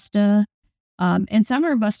Robusta, and some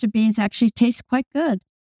Robusta beans actually taste quite good.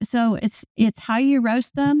 So it's how you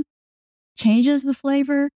roast them changes the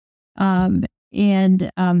flavor. And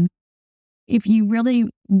if you really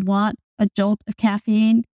want a jolt of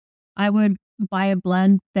caffeine, I would buy a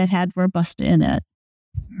blend that had Robusta in it.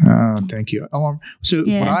 Thank you. What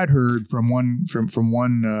I'd heard from one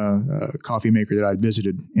coffee maker that I'd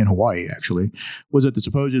visited in Hawaii actually was that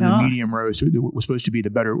the medium roast was supposed to be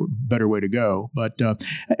the better way to go. But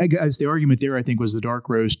I guess the argument there, I think, was the dark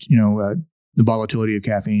roast. The volatility of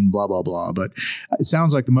caffeine, blah blah blah. But it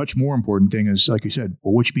sounds like the much more important thing is, like you said,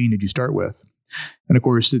 well, which bean did you start with? And of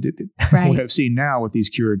course, what I've seen now with these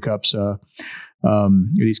Keurig cups,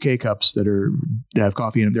 these K cups that have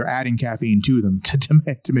coffee in them, they're adding caffeine to them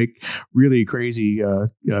to make really crazy. I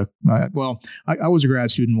was a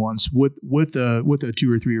grad student once with a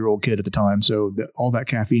 2 or 3 year old kid at the time, so all that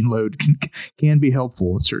caffeine load can be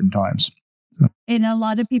helpful at certain times. And a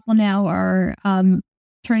lot of people now are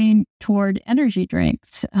turning toward energy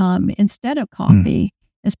drinks instead of coffee.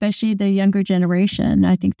 Especially the younger generation.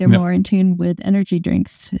 I think they're more in tune with energy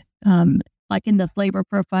drinks, like in the flavor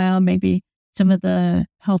profile, maybe some of the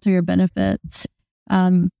healthier benefits.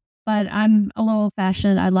 But I'm a little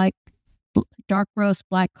old-fashioned. I like dark roast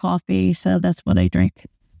black coffee, so that's what I drink.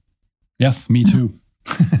 Yes, me too.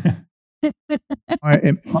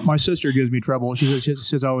 My sister gives me trouble. She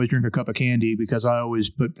says I always drink a cup of candy because I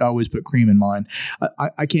always put cream in mine.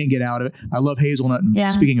 I can't get out of it. I love hazelnut.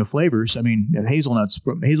 And speaking of flavors, I mean,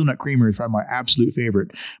 hazelnut creamer is probably my absolute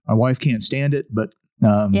favorite. My wife can't stand it, but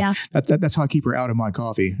that's how I keep her out of my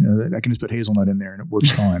coffee. I can just put hazelnut in there and it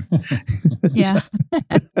works fine. Yeah.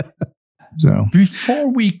 So before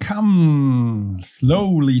we come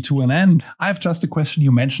slowly to an end, I have just a question you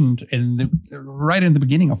mentioned right in the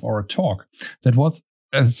beginning of our talk. That was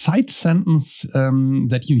a side sentence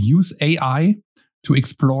that you use AI to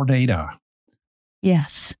explore data.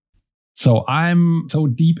 Yes. So I'm so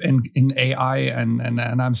deep in AI and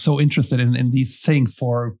I'm so interested in these things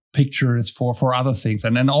for pictures, for other things,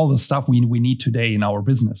 and all the stuff we need today in our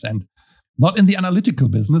business. And not in the analytical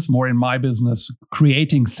business, more in my business,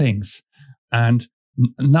 creating things. And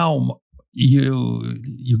now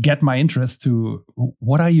you get my interest to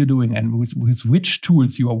what are you doing and with which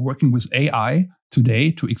tools you are working with AI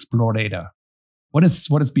today to explore data. What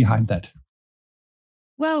is behind that?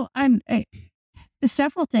 Well,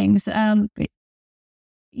 several things.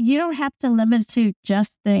 You don't have to limit to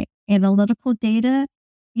just the analytical data.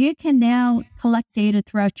 You can now collect data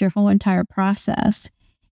throughout your whole entire process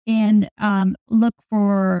and look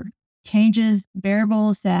for changes,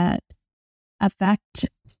 variables that affect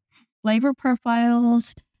flavor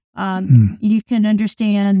profiles. You can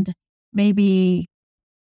understand maybe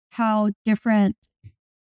how different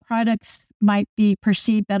products might be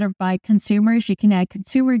perceived better by consumers. You can add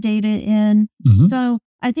consumer data in. Mm-hmm. So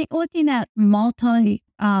I think looking at multi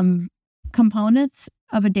components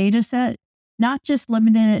of a data set, not just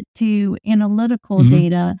limiting it to analytical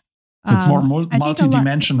data. So it's more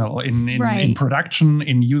multidimensional in production,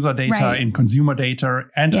 in user data, in consumer data,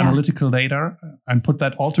 and analytical data, and put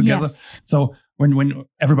that all together. Yes. So when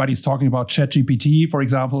everybody's talking about ChatGPT, for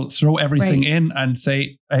example, throw everything in and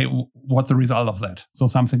say, hey, what's the result of that? So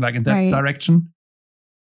something like in that direction.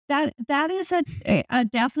 That is a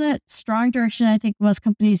definite strong direction I think most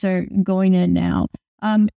companies are going in now.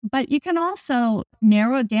 But you can also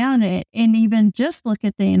narrow down it and even just look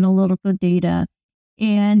at the analytical data.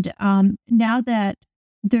 And now that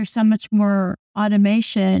there's so much more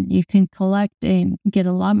automation, you can collect and get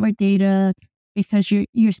a lot more data because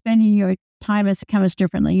you're spending your time as a chemist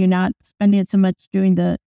differently. You're not spending so much doing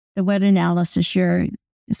the wet analysis. You're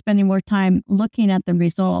spending more time looking at the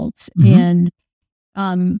results and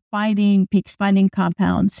finding peaks, finding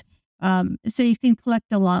compounds. So you can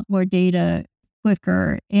collect a lot more data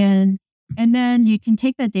quicker. And then you can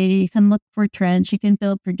take that data, you can look for trends, you can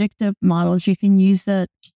build predictive models, you can use that.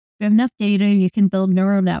 If you have enough data, you can build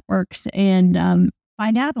neural networks and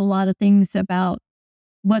find out a lot of things about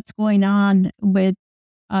what's going on with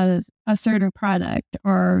a certain product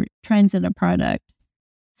or trends in a product.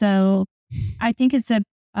 So I think it's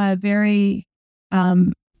a very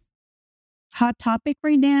hot topic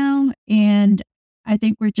right now. And I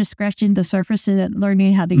think we're just scratching the surface and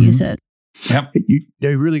learning how to use it. Yep.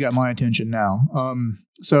 You really got my attention now.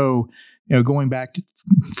 So, going back to,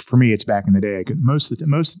 for me, it's back in the day. Most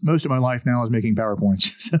of my life now is making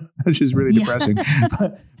PowerPoints, which is really depressing.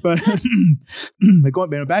 But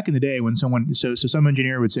going back in the day when some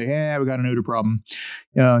engineer would say, "Hey, we got an odor problem.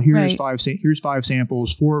 Here's five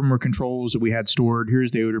samples. 4 of them are controls that we had stored.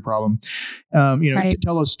 Here's the odor problem.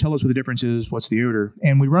 Tell us what the difference is. What's the odor?"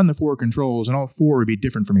 And we run the 4 controls, and all 4 would be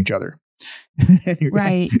different from each other.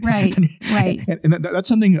 Right. And that's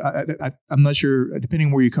something I'm not sure, depending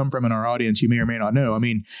on where you come from in our audience, you may or may not know. I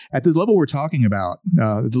mean, at the level we're talking about,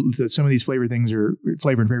 some of these flavor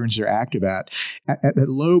and fragrances are active at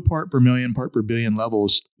low part per million, part per billion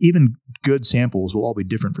levels, even good samples will all be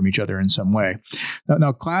different from each other in some way.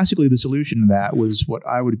 Now classically, the solution to that was what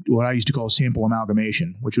I used to call sample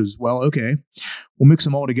amalgamation, which was, we'll mix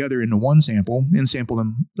them all together into one sample and sample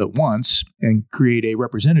them at once and create a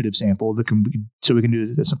representative sample so we can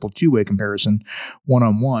do a simple 2-way comparison,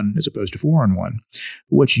 1-on-1 as opposed to 4-on-1.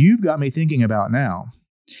 What you've got me thinking about now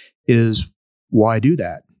is, why do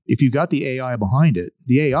that? If you've got the AI behind it,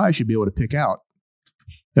 the AI should be able to pick out,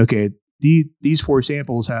 okay, these 4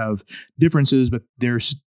 samples have differences, but they're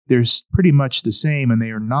pretty much the same and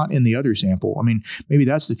they are not in the other sample. I mean, maybe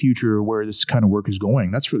that's the future where this kind of work is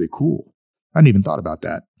going. That's really cool. I hadn't even thought about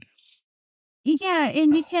that. Yeah,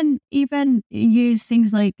 and you can even use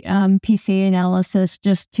things like PC analysis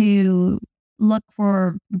just to look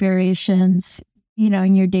for variations,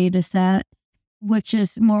 in your data set, which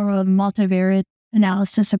is more of a multivariate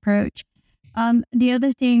analysis approach. The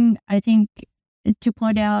other thing I think to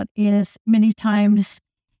point out is many times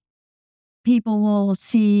people will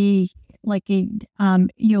see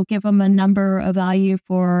you'll give them a number, a value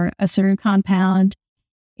for a certain compound,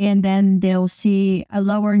 and then they'll see a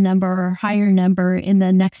lower number or higher number in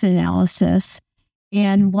the next analysis.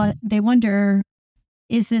 And what they wonder,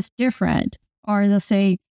 is this different? Or they'll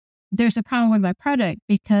say, there's a problem with my product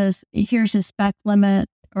because here's a spec limit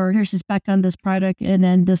or here's a spec on this product and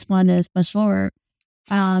then this one is much lower.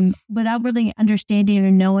 Without really understanding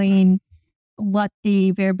or knowing what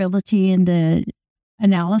the variability in the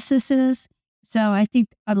analysis is. So I think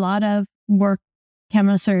a lot of work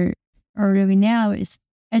chemists are doing now is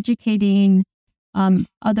educating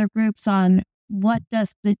other groups on what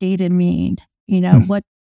does the data mean?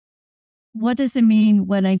 What does it mean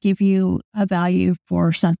when I give you a value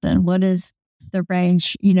for something? What is the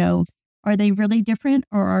range? Are they really different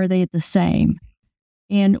or are they the same?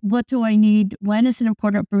 And what do I need? When is it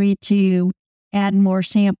important for me to add more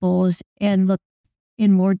samples and look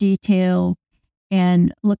in more detail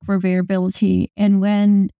and look for variability? And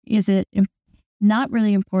when is it not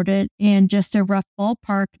really important and just a rough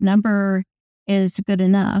ballpark number is good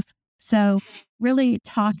enough? So really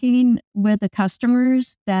talking with the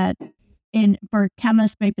customers for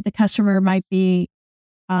chemists, maybe the customer might be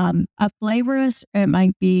a flavorist, it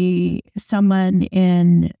might be someone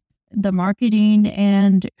in the marketing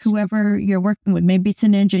and whoever you're working with, maybe it's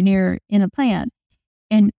an engineer in a plant,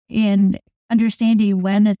 and understanding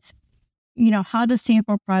when it's, how to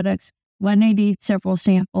sample products, when I need several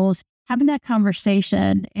samples, having that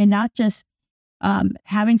conversation and not just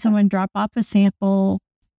having someone drop off a sample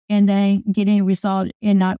and then getting a result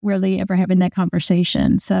and not really ever having that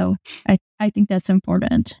conversation. So I think that's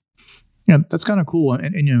important. Yeah, that's kind of cool.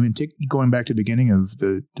 And going back to the beginning of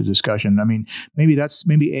the discussion, I mean, maybe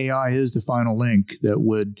AI is the final link that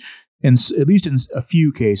would, at least in a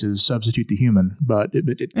few cases, substitute the human. But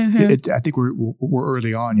I think we're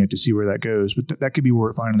early on yet to see where that goes. But that could be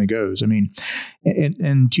where it finally goes. I mean,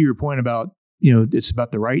 and to your point about, it's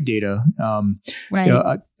about the right data.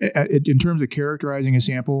 Right. In terms of characterizing a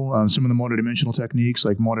sample, some of the multidimensional techniques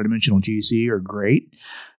like multidimensional GC are great.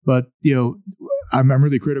 But, I'm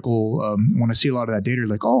really critical when I see a lot of that data.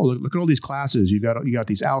 Like, oh, look at all these classes. You got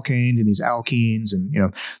these alkanes and these alkenes, and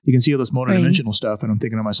you can see all this multidimensional stuff. And I'm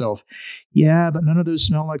thinking to myself, yeah, but none of those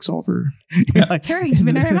smell like sulfur. Like, very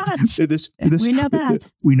much. We know that.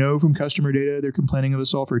 We know from customer data they're complaining of a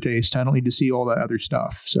sulfur taste. I don't need to see all that other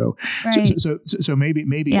stuff. So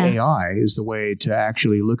maybe AI is the way to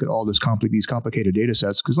actually look at all these complicated data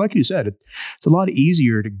sets. Because, like you said, it's a lot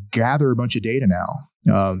easier to gather a bunch of data now.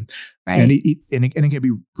 And it can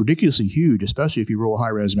be ridiculously huge, especially if you roll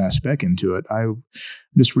high-res mass spec into it. I'm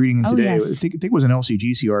just reading today, I think it was an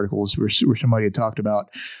LCGC articles where somebody had talked about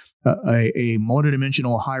a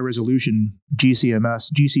multidimensional high-resolution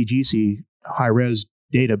GCGC high-res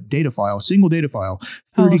data file, single data file,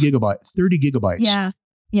 30 gigabytes.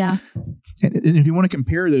 Yeah. And if you want to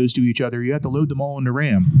compare those to each other, you have to load them all into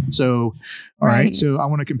RAM. So, all right. So I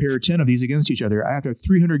want to compare 10 of these against each other. I have to have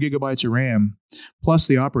 300 gigabytes of RAM plus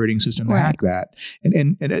the operating system to hack that.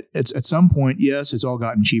 And it's at some point, yes, it's all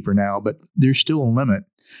gotten cheaper now, but there's still a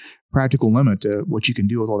practical limit to what you can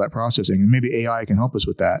do with all that processing. And maybe AI can help us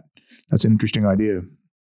with that. That's an interesting idea.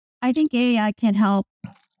 I think AI can help,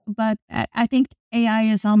 but I think AI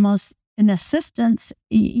is almost an assistance.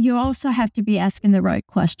 You also have to be asking the right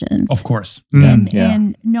questions. Of course.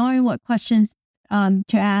 And knowing what questions to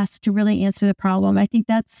ask to really answer the problem. I think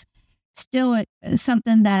that's still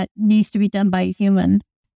something that needs to be done by a human,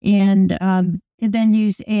 and then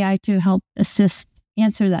use AI to help assist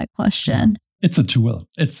answer that question. It's a tool.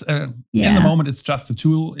 It's in the moment, it's just a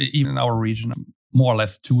tool. Even in our region, more or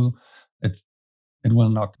less a tool. It will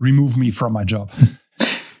not remove me from my job.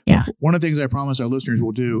 Yeah. One of the things I promise our listeners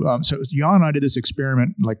will do. So Jan and I did this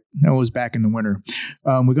experiment, that was back in the winter.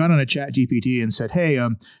 We got on a chat GPT and said, hey,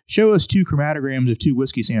 show us 2 chromatograms of 2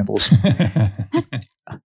 whiskey samples.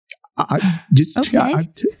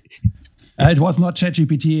 It was not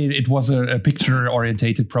ChatGPT. It was a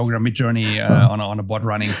picture-orientated program, Midjourney, on a bot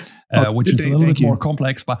running, which is a little bit more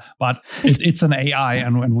complex. But it's an AI,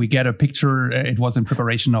 and when we get a picture, it was in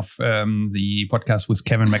preparation of the podcast with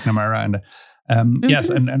Kevin McNamara, and yes,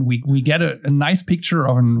 and we get a nice picture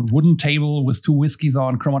of a wooden table with 2 whiskeys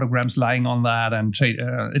on, chromatograms lying on that, and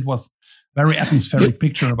it was very atmospheric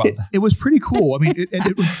picture about that. It was pretty cool. I mean,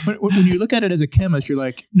 when you look at it as a chemist, you're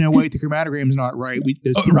like, no, wait, the chromatogram's not right.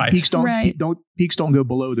 Peaks don't go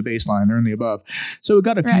below the baseline; they're in the above. So it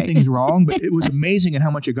got a few things wrong, but it was amazing at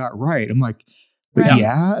how much it got right. I'm like,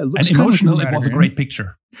 it looks and emotional. It was a great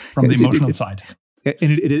picture from the emotional side. And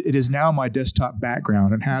it is now my desktop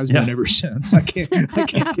background and has been ever since. I can't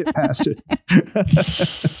get past it.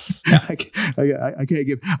 I can't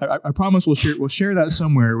give. I promise we'll share that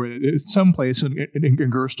somewhere, someplace in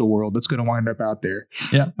Gerstel world that's going to wind up out there.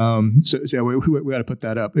 Yeah. So we got to put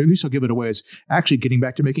that up. At least I'll give it away. As actually getting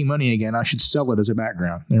back to making money again. I should sell it as a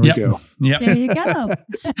background. There we go. Yeah. There you go.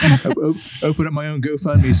 Open up my own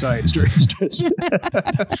GoFundMe site. Start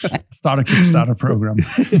a Kickstarter program.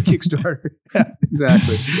 Kickstarter.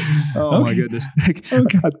 Exactly. Oh my goodness.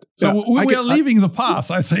 Okay. So we are leaving the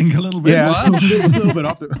path, I think, a little bit. Yeah, a little bit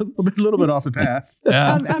off the path.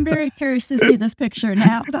 Yeah. I'm very curious to see this picture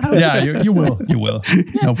now. Yeah, you will.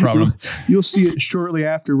 No problem. You'll see it shortly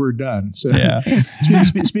after we're done. So,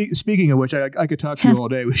 speaking of which, I could talk to you all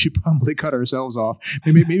day. We should probably cut ourselves off.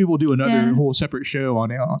 Maybe we'll do another whole separate show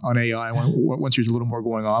on AI once there's a little more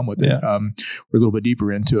going on with it. We're a little bit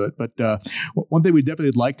deeper into it. But one thing we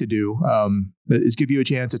definitely like to do is give you a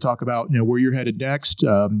chance to talk about where you're headed next.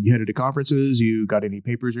 You headed to conferences. You got any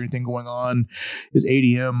papers or anything going on? Is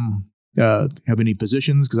ADM have any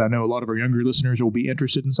positions? Because I know a lot of our younger listeners will be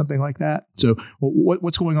interested in something like that. So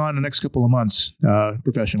what's going on in the next couple of months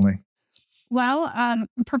professionally? Well,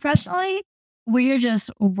 professionally, we are just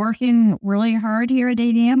working really hard here at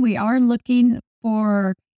ADM. We are looking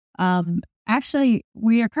for,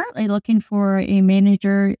 we are currently looking for a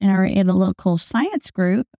manager in our analytical science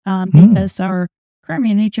group because our current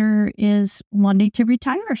manager is wanting to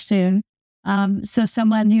retire soon. So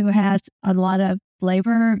someone who has a lot of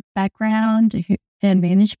flavor background and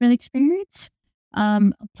management experience,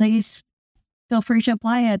 please feel free to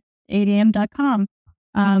apply at adm.com.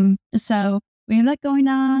 So we have that going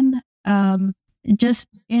on. Just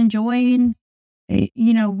enjoying,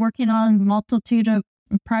 working on multitude of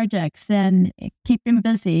projects and keeping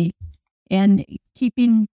busy and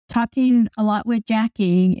talking a lot with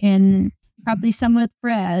Jackie and probably some with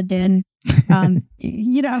Fred and,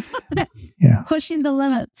 pushing the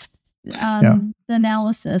limits, the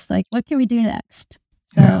analysis, like what can we do next?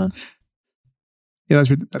 So Yeah,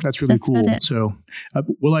 that's really cool. It. So,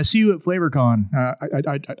 will I see you at FlavorCon?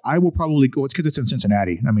 I will probably go. It's because it's in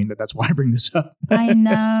Cincinnati. I mean, that's why I bring this up. I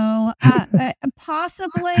know.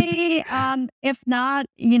 Possibly. If not,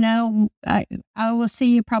 I will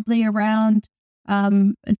see you probably around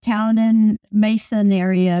town in Mason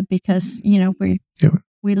area because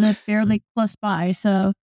we live fairly close by,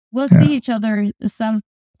 so we'll see each other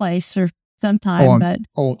someplace or sometime.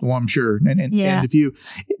 I'm sure. And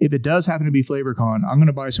if it does happen to be FlavorCon, I'm going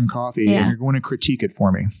to buy some coffee and you're going to critique it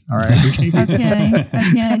for me. All right. Okay.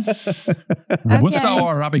 Robusta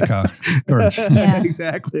or Arabica? Yeah,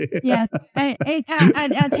 exactly. Yeah.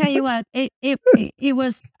 I'll tell you what, it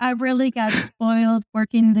was, I really got spoiled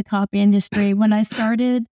working in the coffee industry. When I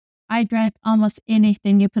started, I drank almost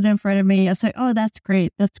anything you put in front of me. I said, oh, that's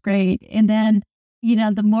great. That's great. And then,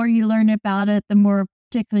 the more you learn about it, the more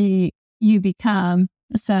particularly you become.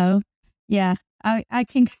 So yeah, I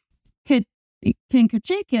can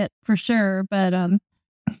critique it for sure, but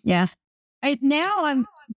now I'm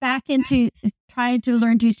back into trying to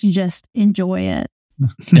learn to just enjoy it.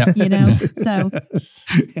 So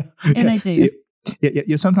and I do.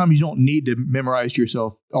 Yeah. Sometimes you don't need to memorize to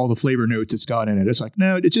yourself all the flavor notes it's got in it. It's like,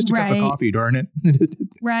 no, it's just a cup of coffee, darn it.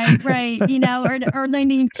 Right. Or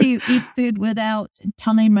learning to eat food without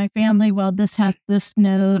telling my family, well, this has this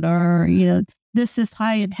note, or this is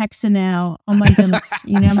high in hexanal. Oh my goodness.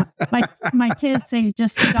 My kids say,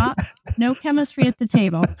 just stop. No chemistry at the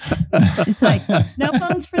table. It's like, no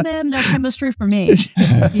phones for them, no chemistry for me.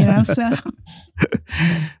 So.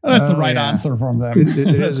 That's the right answer from them. It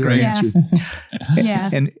is a great answer. Yeah.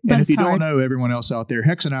 And if you don't know, everyone else out there,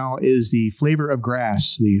 hexanal is the flavor of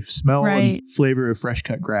grass, the smell and flavor of fresh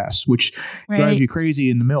cut grass, which drives you crazy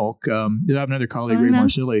in the milk. I have another colleague, Ray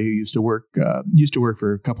Marsilli, who used to work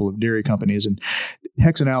for a couple of dairy companies, and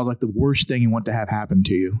hexanal is like the worst thing you want to have happen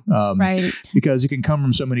to you. Because it can come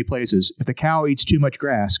from so many places. If the cow eats too much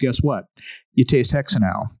grass, guess what? You taste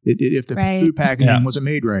hexanal. If the food packaging wasn't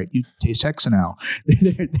made right, you taste hexanal.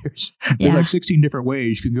 There's like 16 different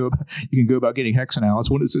ways you can go about getting hexanal. It's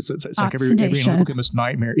like every analytical chemist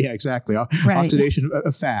nightmare. Yeah, exactly. Oxidation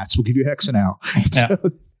of fats will give you hexanal.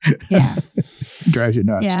 Drives you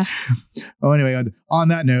nuts. Yeah. Oh, anyway, on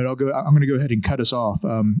that note, I'm going to go ahead and cut us off.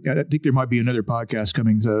 I think there might be another podcast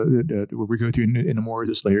coming where we go through into more of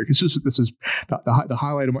this later. This is the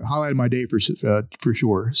highlight of my day for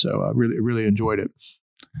sure. So I really enjoyed it.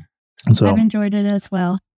 So I've enjoyed it as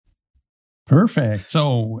well. Perfect.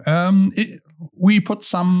 So we put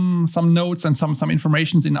some notes and some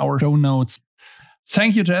information in our show notes.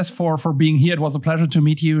 Thank you, Jess, for being here. It was a pleasure to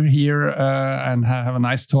meet you here and have a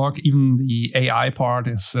nice talk. Even the AI part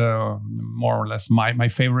is more or less my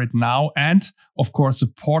favorite now. And, of course, the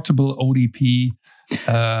portable ODP.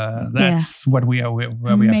 That's what we have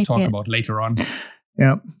to talk about later on.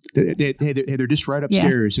 Yeah, they're just right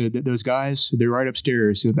upstairs. Those guys, they're right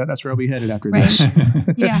upstairs. That's where I'll be headed after this.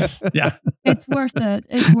 Yeah. It's worth it.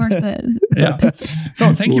 Yeah.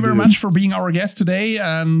 So thank you very much for being our guest today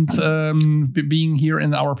and being here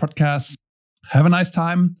in our podcast. Have a nice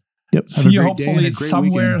time. Yep. See you hopefully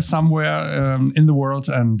somewhere in the world.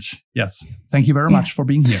 And yes, thank you very much for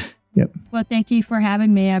being here. Yep. Well, thank you for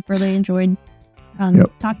having me. I've really enjoyed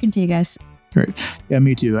talking to you guys. Great. Yeah,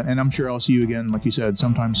 me too. And I'm sure I'll see you again, like you said,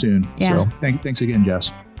 sometime soon. Yeah. So thanks again,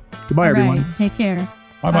 Jess. Goodbye, everyone. Take care.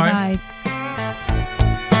 Bye-bye. Bye-bye.